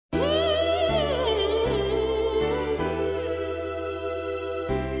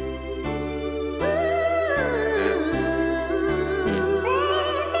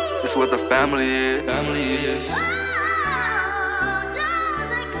what the family is.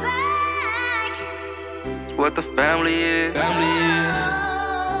 It's what the family is.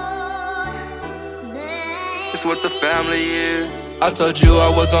 It's what the family is. I told you I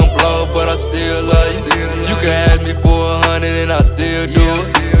was gon' blow, but I still love you. You can ask me for 100 and I still do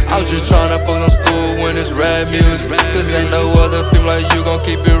it. I'm just tryna focus on school when it's rap music, cause ain't no other film like you gon'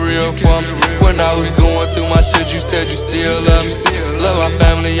 keep it real for me. When I was going through my shit, you said you still love me. Love my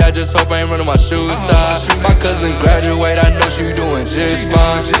family, I just hope I ain't running my shoes tied. My cousin graduate, I know she doing just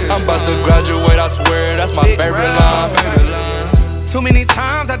fine. I'm about to graduate, I swear, that's my favorite line. Too many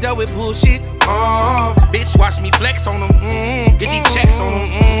times I dealt with bullshit. Bitch, watch me flex on them. Get these checks on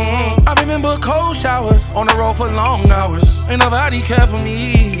them. I remember cold showers on the road for long hours. Ain't nobody care for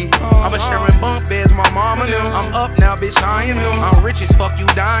me. I was sharing bunk beds with my mama and them. I'm up now, bitch, I ain't them. I'm rich as fuck, you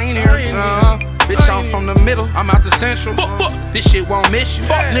dying here. Bitch, I'm from the middle, I'm out the central. This shit won't miss you.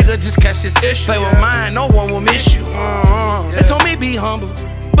 Fuck nigga, just catch this issue. Play with mine, no one will miss you. They told me be humble,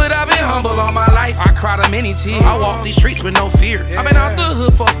 but I've been humble all my life. I cried a many tears. I walk these streets with no fear. I've been out the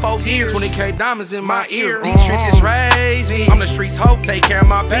hood for 4 years. 20K diamonds in my ear. These trenches raised me. I'm the streets hope, take care of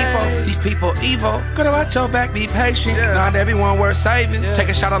my people. These people evil. Gotta watch your back, be patient. Not everyone worth saving. Take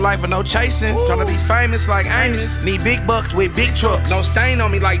a shot of life with no chasing. Tryna be famous like Amos. Need big bucks with big trucks. No stain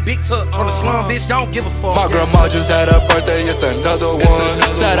on me like Big Tuck. From the slum, bitch, don't give a fuck. My grandma just had her birthday, it's another one.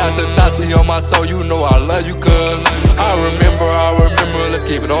 Shout out to Tati on my soul, you know I love you, cuz I remember, let's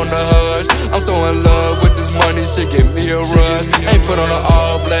keep it on the hush. I'm so in love with this money, shit give me a rush. Ain't put on an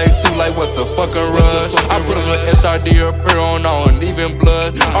all black suit like what's the fucking rush. I put on an SRD or on, I don't even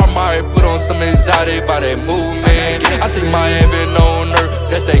blush. I might put on some exotic by that movement. I think my heaven on earth,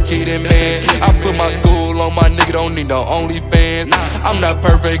 that's that kid in man. I put my school on my nigga, don't need no OnlyFans. I'm not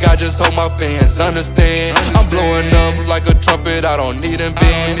perfect, I just hope my fans understand. I'm blowing up like a trumpet, I don't need a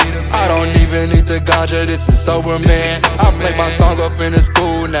band. I don't even need the ganja, this is sober man. I play my song up in the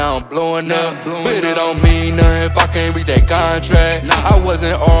school, now I'm blowing up. But it don't mean nothing if I can't reach that contract. I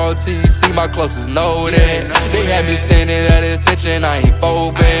wasn't ROTC, my closest know that. They had me standing at attention, I ain't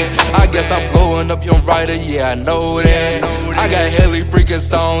phobic. I guess I'm blowing up your writer, yeah I know that. I got hella freaking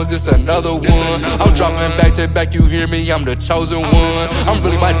songs, this another one. I'm dropping back to back, you hear me, I'm the chosen one. I'm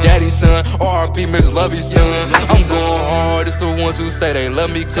really my daddy's son, RP Miss Lovey's son. I'm going hard, it's the ones who say they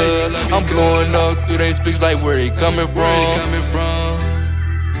love me, cuz I'm blowing up through they speaks like where he coming from.